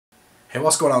Hey,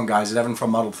 what's going on guys, it's Evan from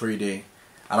Model 3D,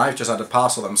 and I've just had a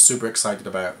parcel that I'm super excited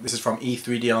about. This is from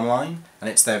E3D Online, and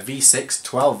it's their V6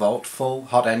 12V full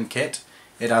hot end kit.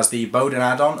 It has the Bowden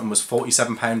add-on and was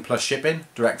 £47 plus shipping,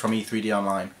 direct from E3D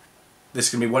Online. This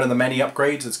is going to be one of the many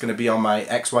upgrades that's going to be on my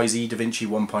XYZ DaVinci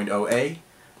 1.0A.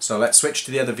 So let's switch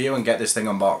to the other view and get this thing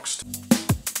unboxed.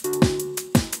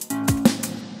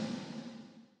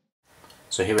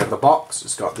 So here we have the box.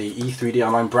 It's got the E3D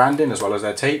Online branding as well as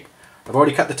their tape. I've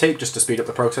already cut the tape just to speed up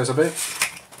the process a bit.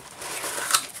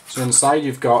 So inside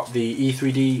you've got the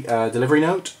E3D delivery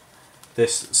note.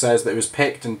 This says that it was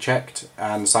picked and checked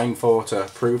and signed for to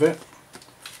prove it.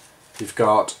 You've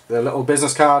got the little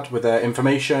business card with their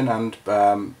information and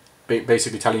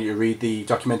basically telling you to read the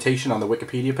documentation on the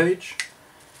Wikipedia page.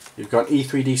 You've got an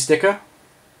E3D sticker.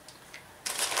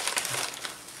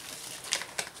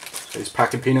 So he's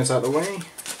packing peanuts out of the way.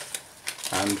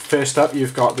 And first up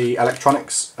you've got the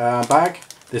electronics bag.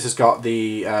 This has got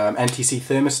the NTC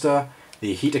thermistor,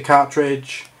 the heater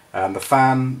cartridge, the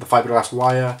fan, the fiberglass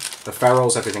wire, the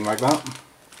ferrules, everything like that.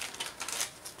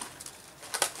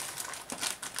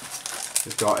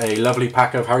 We've got a lovely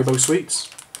pack of Haribo sweets.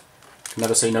 Can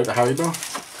never say no to Haribo.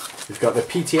 We've got the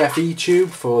PTFE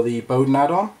tube for the Bowden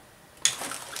add-on.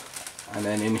 And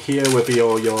then in here will be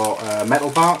all your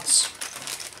metal parts.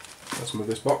 Let's move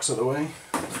this box out of the way.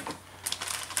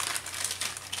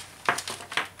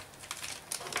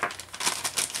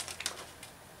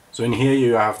 So in here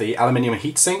you have the aluminium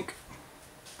heatsink.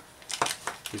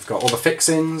 You've got all the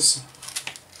fixings,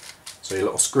 so your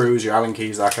little screws, your Allen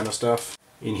keys, that kind of stuff.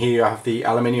 In here you have the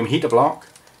aluminium heater block,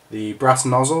 the brass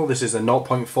nozzle, this is a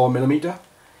 0.4mm.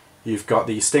 You've got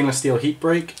the stainless steel heat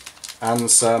break and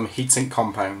some heatsink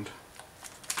compound.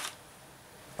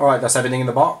 Alright, that's everything in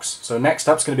the box. So next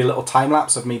up is going to be a little time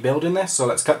lapse of me building this, so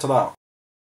let's cut to that.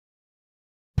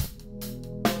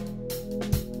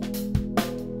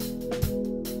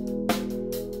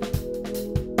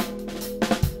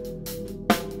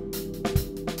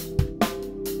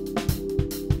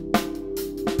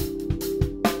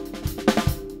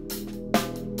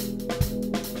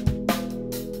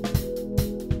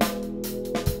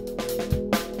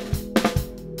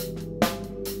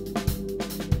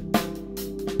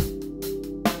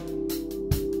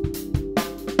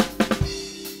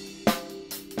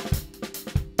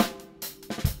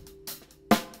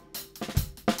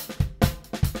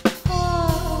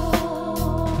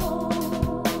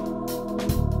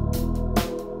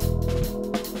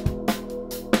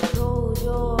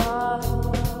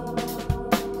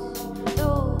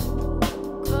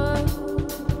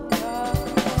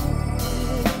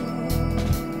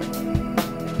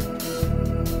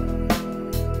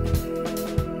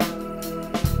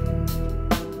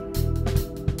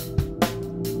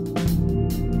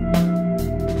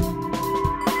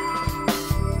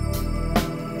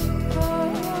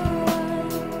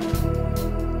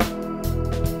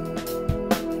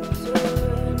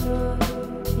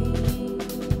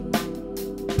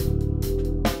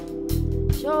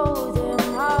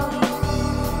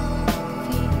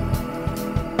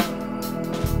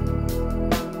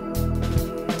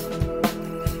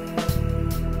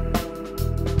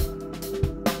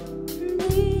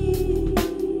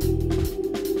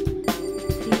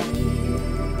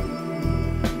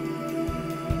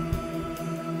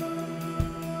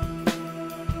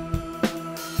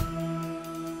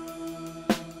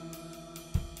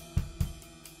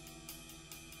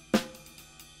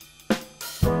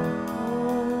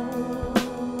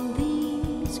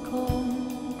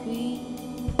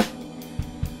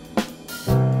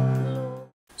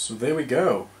 So there we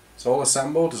go. It's all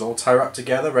assembled, it's all tied up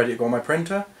together, ready to go on my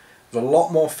printer. It was a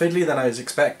lot more fiddly than I was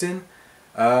expecting.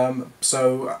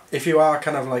 So if you are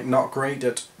kind of like not great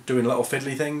at doing little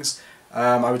fiddly things,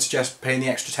 I would suggest paying the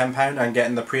extra £10 and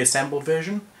getting the pre-assembled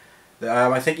version.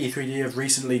 I think E3D have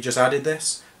recently just added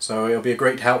this, so it'll be a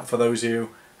great help for those of you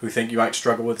who think you might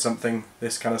struggle with something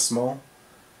this kind of small.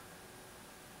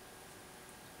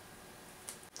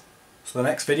 So the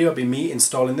next video will be me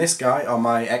installing this guy on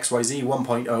my XYZ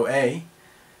 1.0A.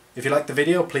 If you liked the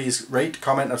video, please rate,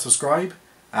 comment and subscribe,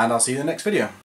 and I'll see you in the next video.